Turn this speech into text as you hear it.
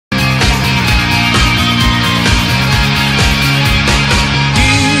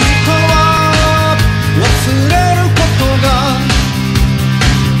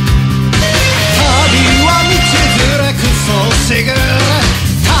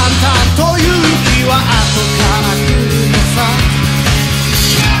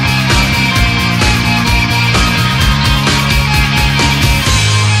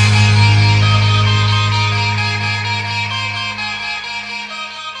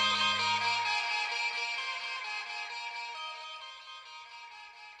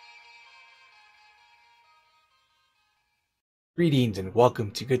Greetings and welcome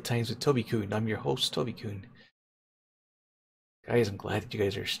to Good Times with Tobikun. I'm your host, Tobikun. Guys, I'm glad that you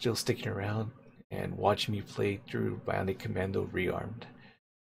guys are still sticking around and watching me play through Bionic Commando Re-Armed.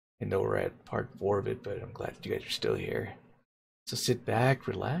 I know we're at part 4 of it, but I'm glad that you guys are still here. So sit back,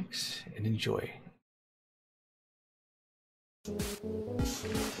 relax, and enjoy.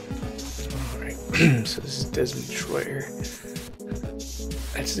 Alright, so this is Desmond Troyer.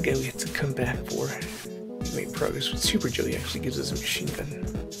 That's the guy we have to come back for. We made progress with Super Joe. He actually gives us a machine gun.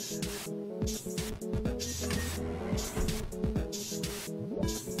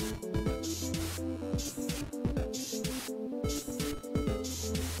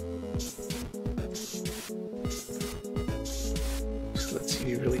 So let's see if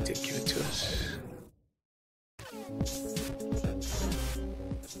he really did give it to us.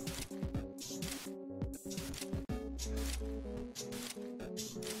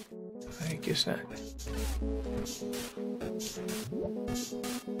 I guess not.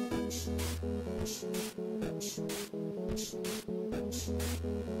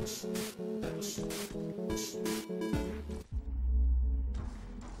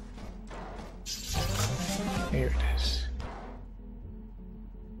 Here it is.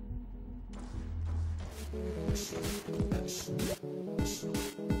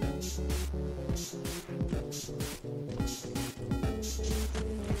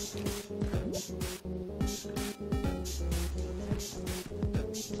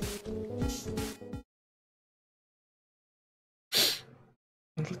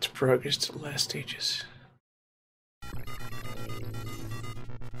 Let's progress to the last stages.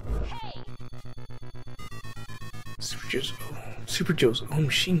 Super Joe's own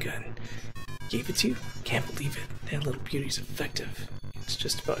machine gun. Gave it to you? Can't believe it. That little beauty's effective. It's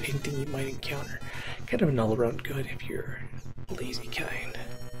just about anything you might encounter. Kind of an all-around good if you're a lazy kind.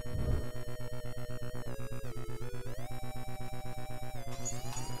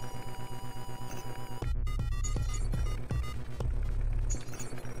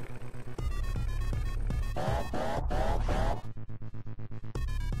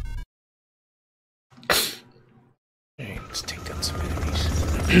 Alright, let's take down some enemies.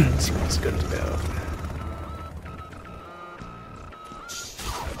 Let's see what this gun's about.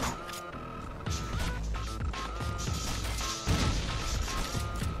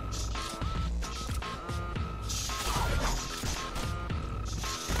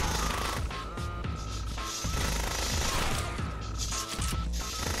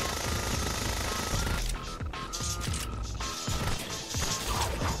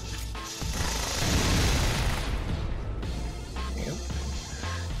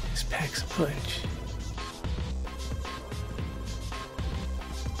 Packs a punch.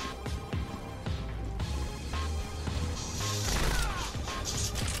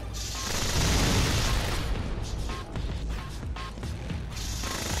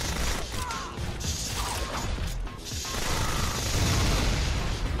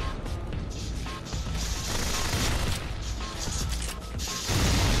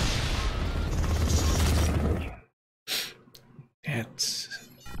 That's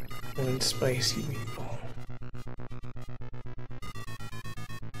one spicy meatball.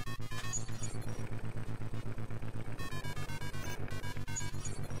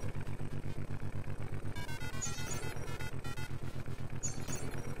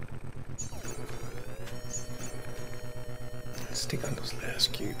 Let's take on those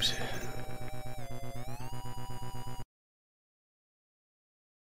last cubes.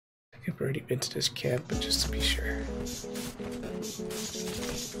 I think I've already been to this camp, but just to be sure.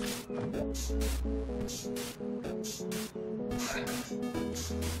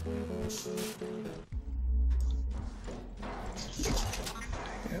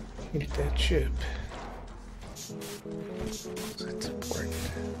 Yep, need that chip. So that's important.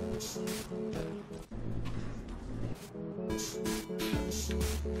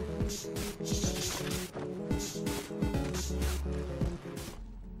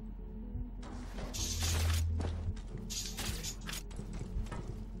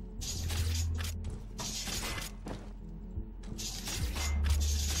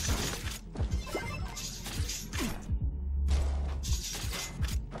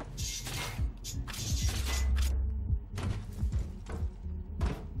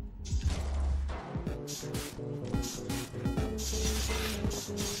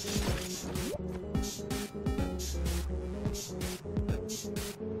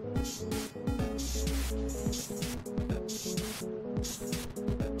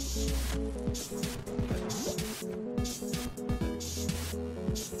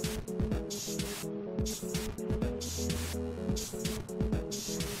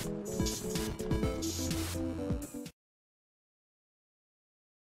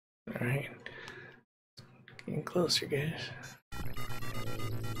 Alright. Getting closer, guys.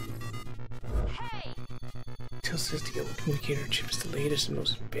 Tells us the yellow communicator chip is the latest and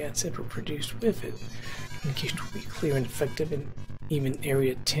most advanced ever produced with it. Communication will be clear and effective in even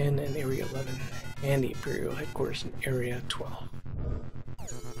Area 10 and Area 11, and the Imperial headquarters in Area 12.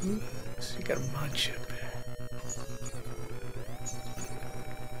 So you got a mod chip.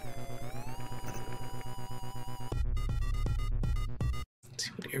 Let's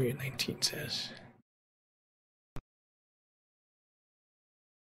see what Area 19 says.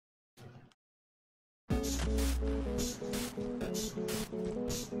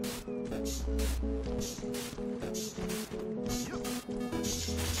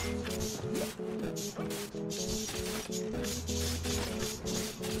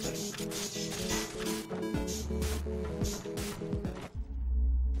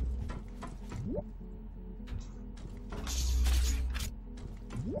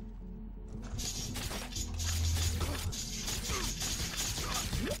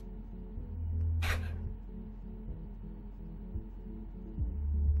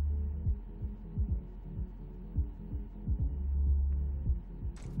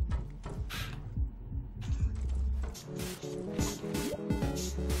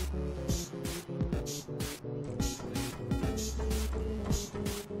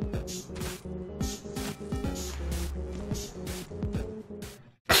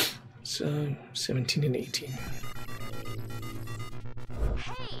 So 17 and 18.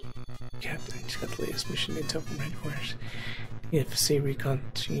 Hey. Captain, he's got the latest mission intel from headquarters. The FSA recon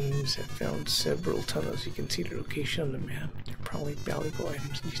teams have found several tunnels. You can see the location on the map. There are probably valuable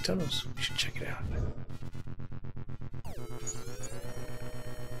items in these tunnels. We should check it out.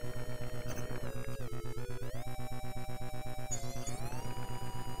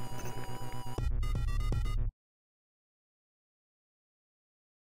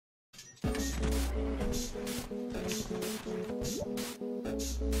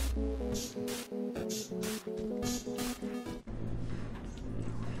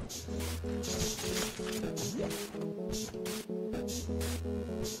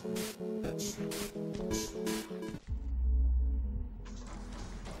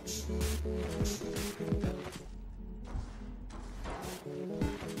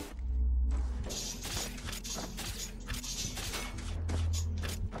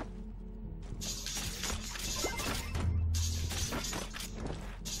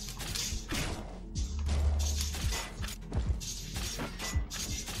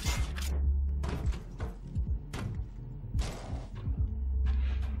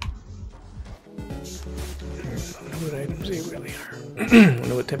 I wonder what items they really are. I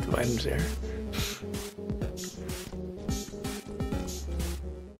wonder what type of items they are.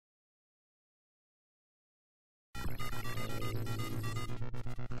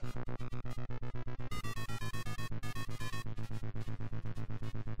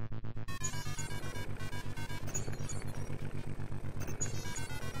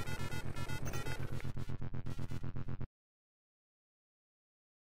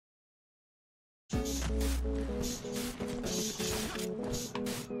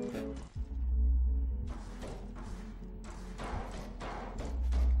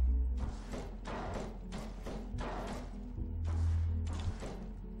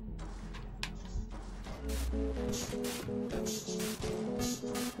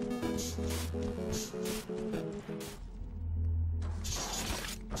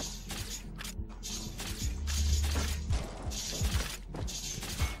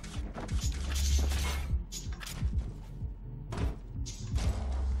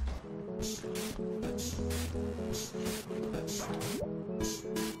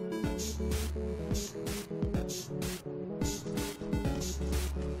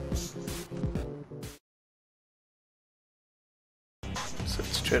 So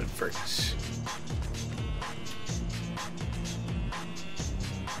let's try to furnace.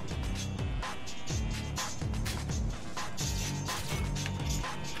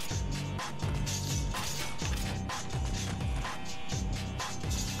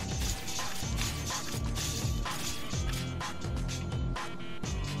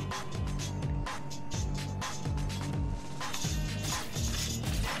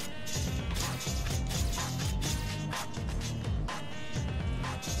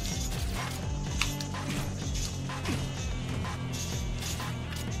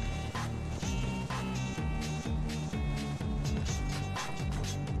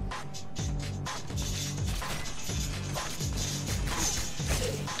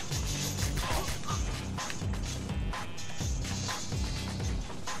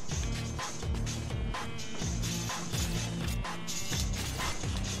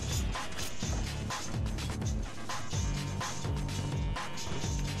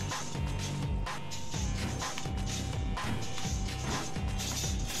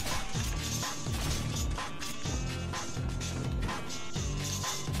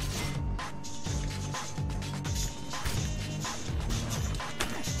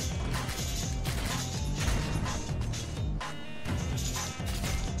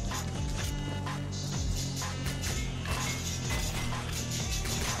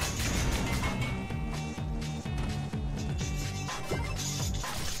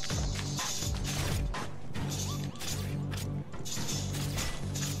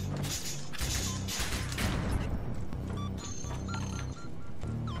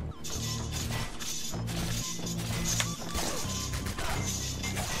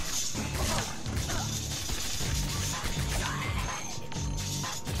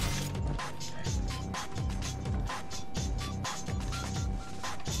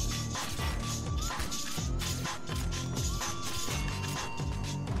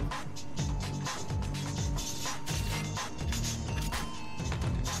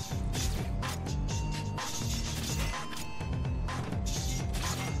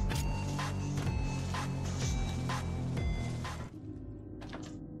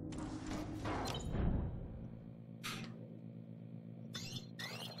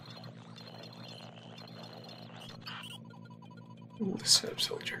 Listen up,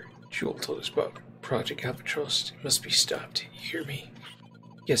 soldier. Jewel told us about Project Albatross. It must be stopped. You hear me?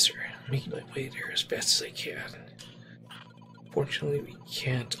 Yes, sir. I'm making my way there as fast as I can. Fortunately, we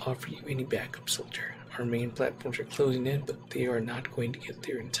can't offer you any backup, soldier. Our main platforms are closing in, but they are not going to get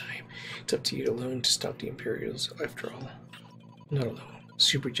there in time. It's up to you alone to stop the Imperials, after all. Not alone.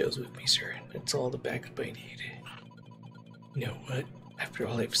 Super Joe's with me, sir. That's all the backup I need. You know what? After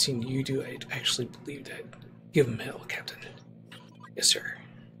all I've seen you do, I'd actually believe that. Give him hell, Captain. Yes, sir.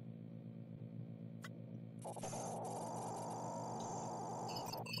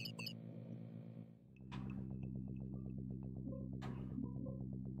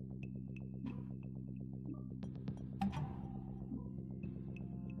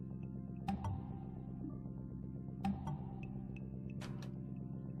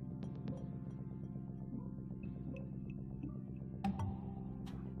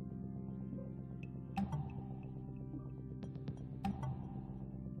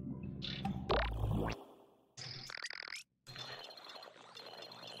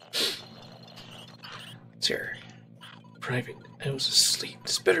 Sir. Private, I was asleep.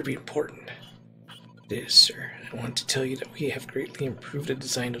 This better be important. It is, sir. I want to tell you that we have greatly improved the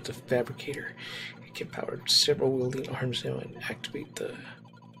design of the fabricator. It can power several wielding arms now and activate them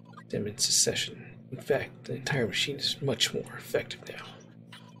in succession. In fact, the entire machine is much more effective now.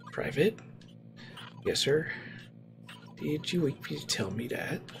 Private? Yes, sir. Did you wake me to tell me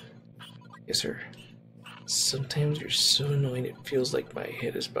that? Yes, sir. Sometimes you're so annoying it feels like my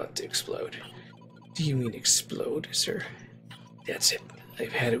head is about to explode. Do you mean explode, sir? That's it.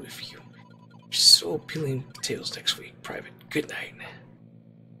 I've had it with you. You're so peeling potatoes next week, Private. Good night.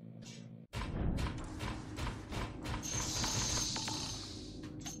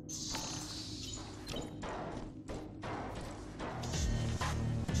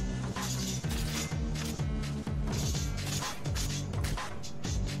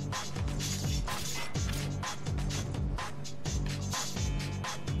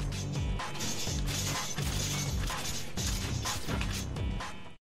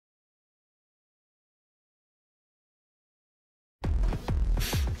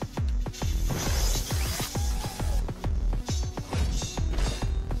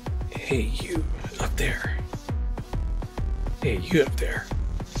 Hey, you up there. Hey, you up there.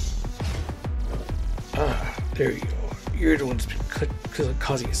 Ah, there you are. You're the one that's been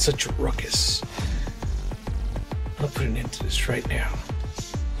causing such a ruckus. I'll put an end to this right now.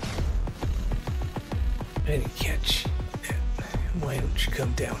 I didn't catch that. Why don't you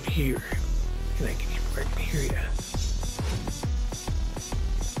come down here and I can hear you?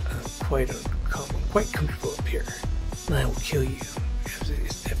 I'm quite comfortable up here. And I will kill you.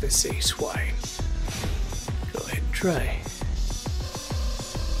 FSA swine. Go ahead and try.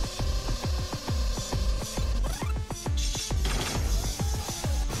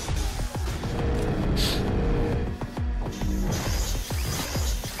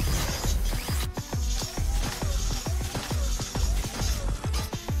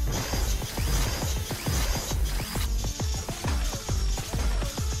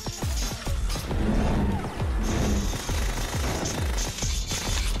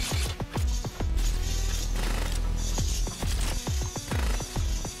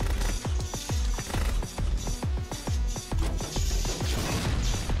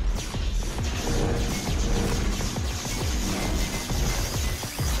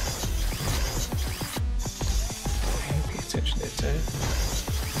 Attention that time.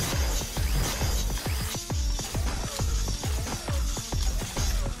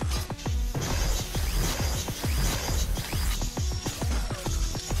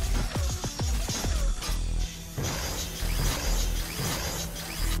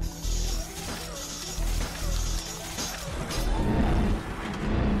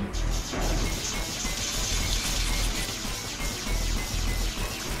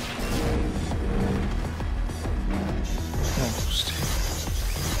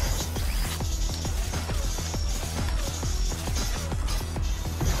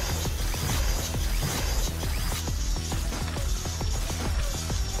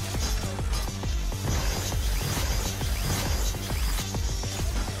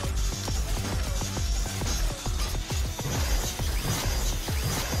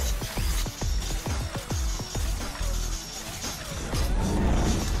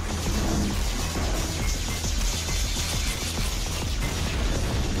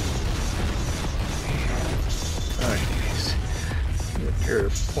 You're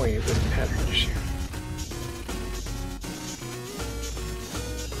pointing with a pattern issue.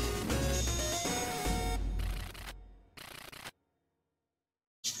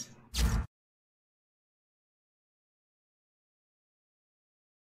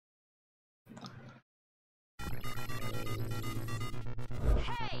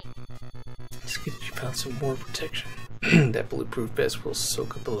 It's good that you found some more protection. That bulletproof vest will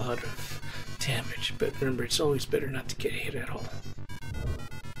soak up a lot of damage, but remember, it's always better not to get hit at all.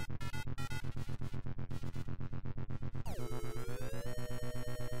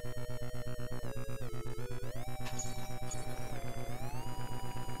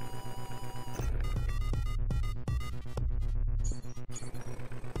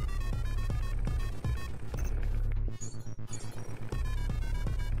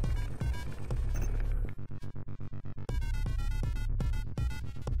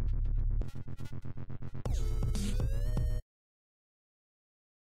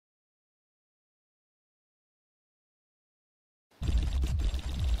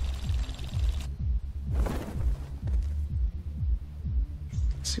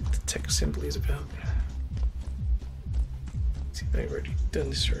 See what the tech assembly is about. See if I've already done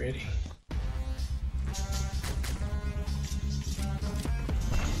this already.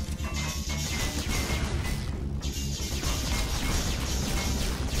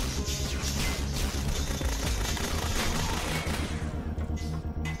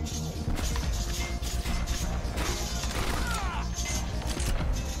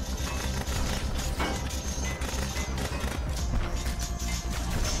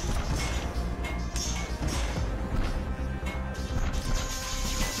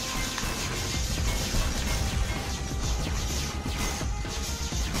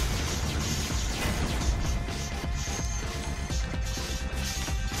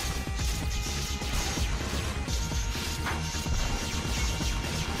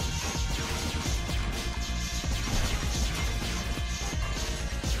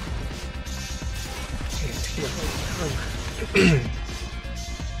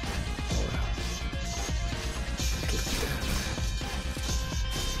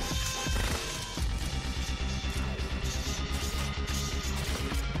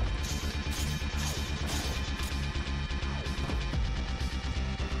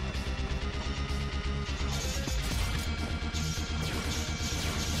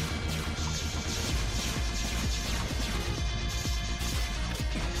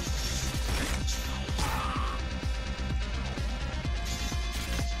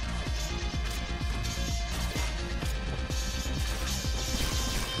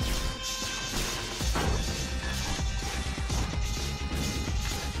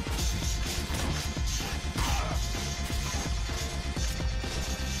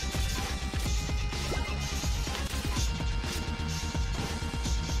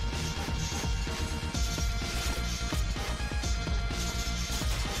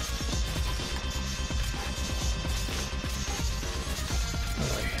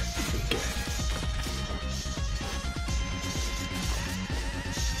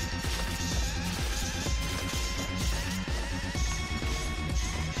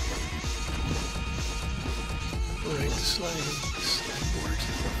 Slide board.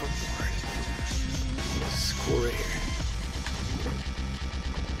 This is cool right here.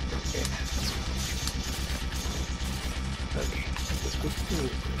 Okay, let's go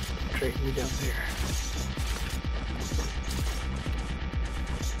straighten me down there.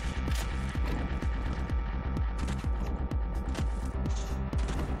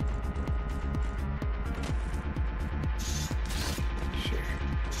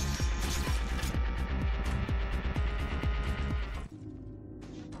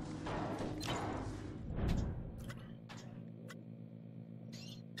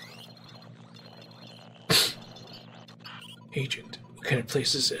 Agent, what kind of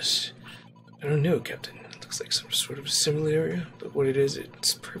place is this? I don't know, Captain. It looks like some sort of assembly area, but what it is,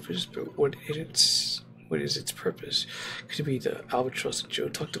 its purpose, but what is its purpose? Could it be the albatross that Joe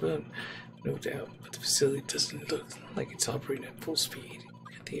talked about? No doubt, but the facility doesn't look like it's operating at full speed.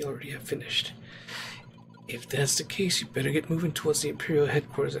 They already have finished. If that's the case, you better get moving towards the Imperial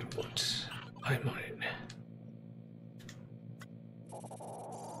headquarters at once. I'm on it.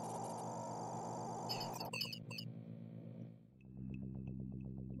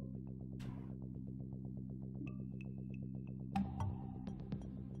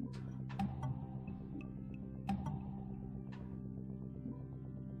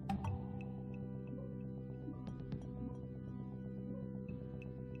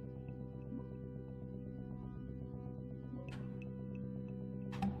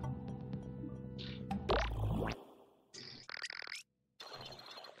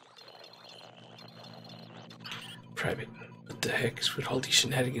 Private, what the heck is with all these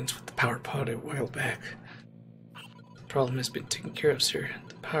shenanigans with the power pod a while back? The problem has been taken care of, sir.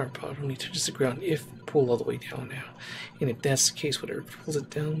 The power pod only touches the ground if pulled all the way down now. And if that's the case, whatever pulls it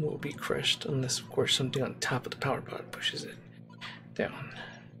down will be crushed, unless, of course, something on top of the power pod pushes it down.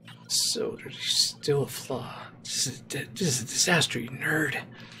 So there's still a flaw. This is a disaster, you nerd.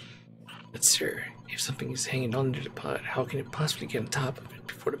 But sir, if something is hanging under the pod, how can it possibly get on top of it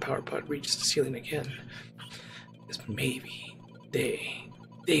before the power pod reaches the ceiling again? Because maybe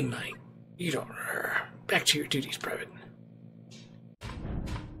they might. You don't. Back to your duties, Private.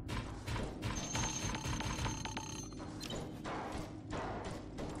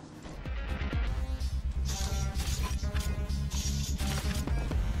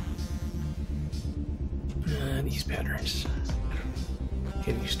 These patterns.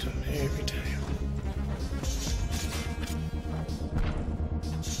 Get used to them every time.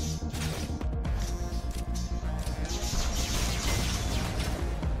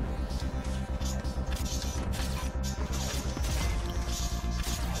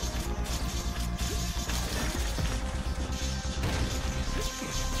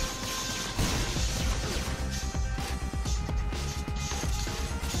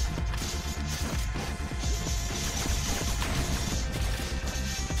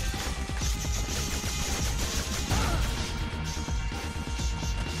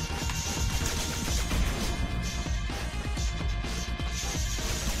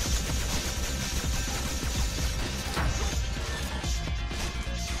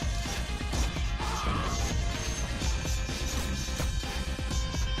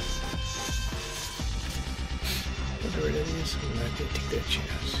 Whatever that is, I'm not going to take that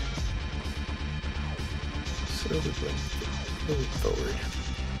chance. So we're moving forward.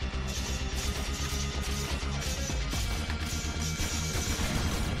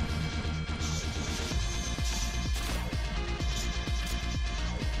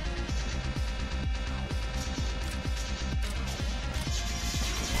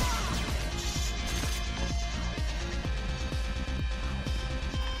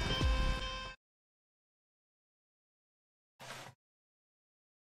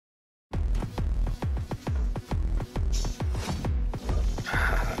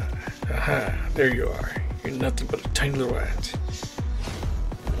 There you are. You're nothing but a tiny little ant.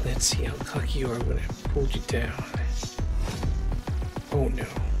 Let's see how cocky you are when I pulled you down. Oh no.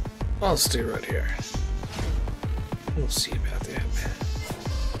 I'll stay right here. We'll see about that.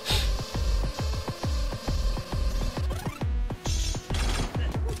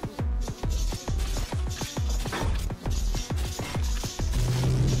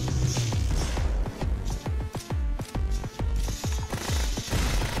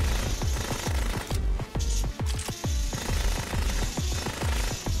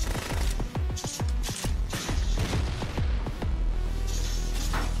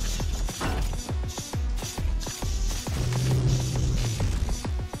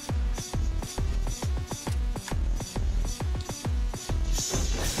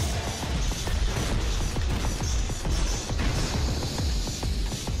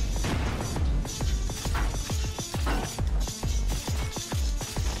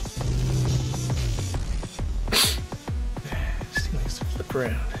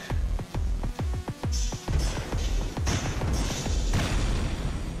 Around.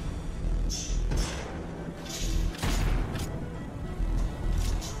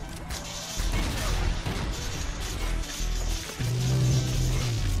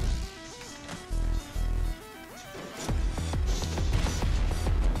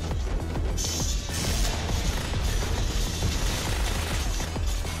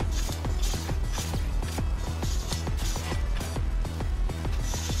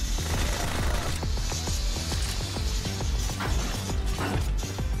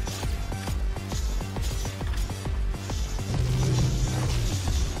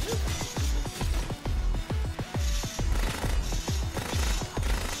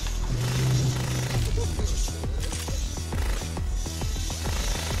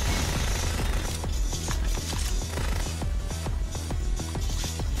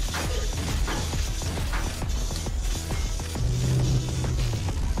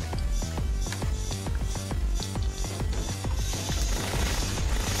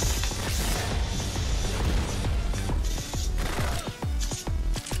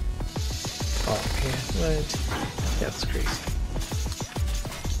 What? That's crazy.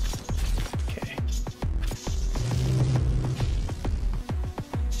 Okay.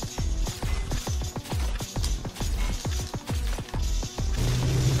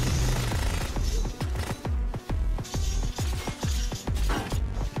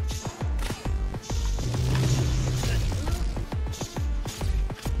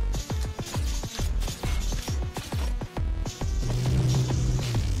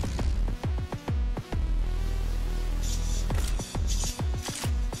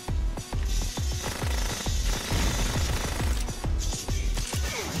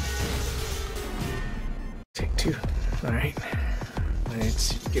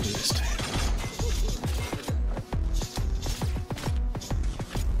 get him this time.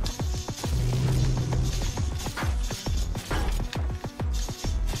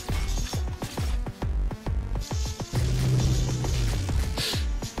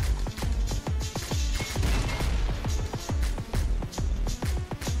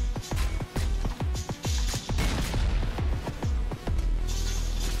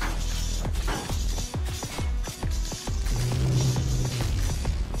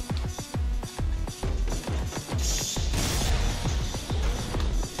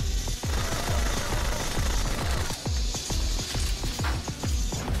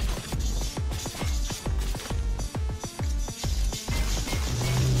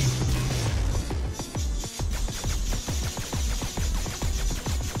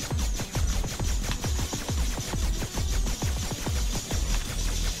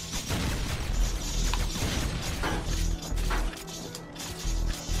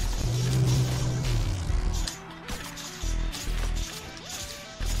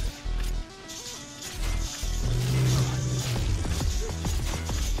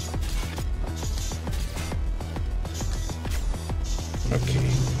 Okay,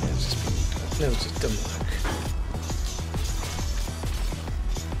 that was just dumb luck.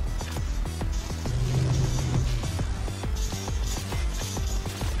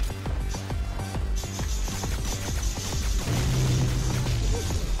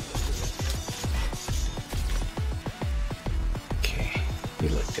 Okay, he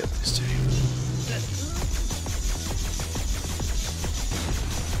lucked out this time.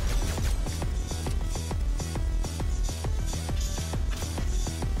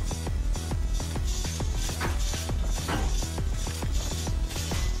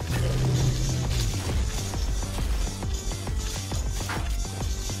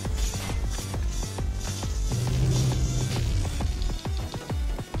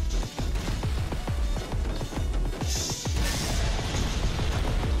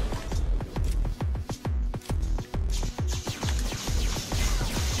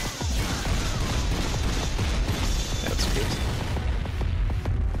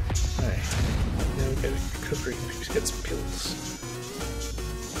 Recovery, maybe get some pills.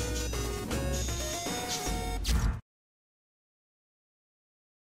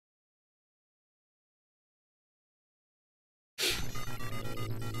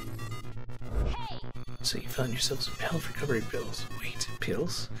 So you found yourself some health recovery pills. Wait,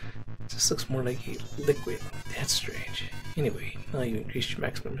 pills? This looks more like a liquid. That's strange. Anyway, now you increased your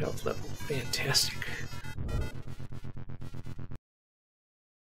maximum health level. Fantastic.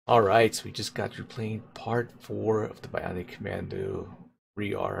 Alright, so we just got through playing part 4 of the Bionic Commando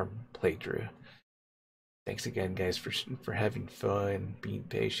Re-Armed playthrough. Thanks again, guys, for having fun, being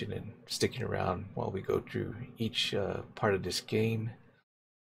patient, and sticking around while we go through each part of this game.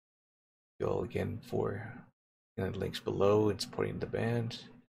 Thank you all again for the links below and supporting the band.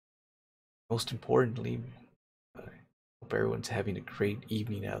 Most importantly, hope everyone's having a great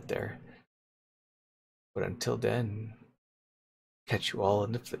evening out there. But until then, catch you all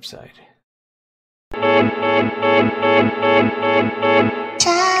on the flip side.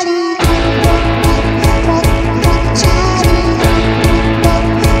 Charlie.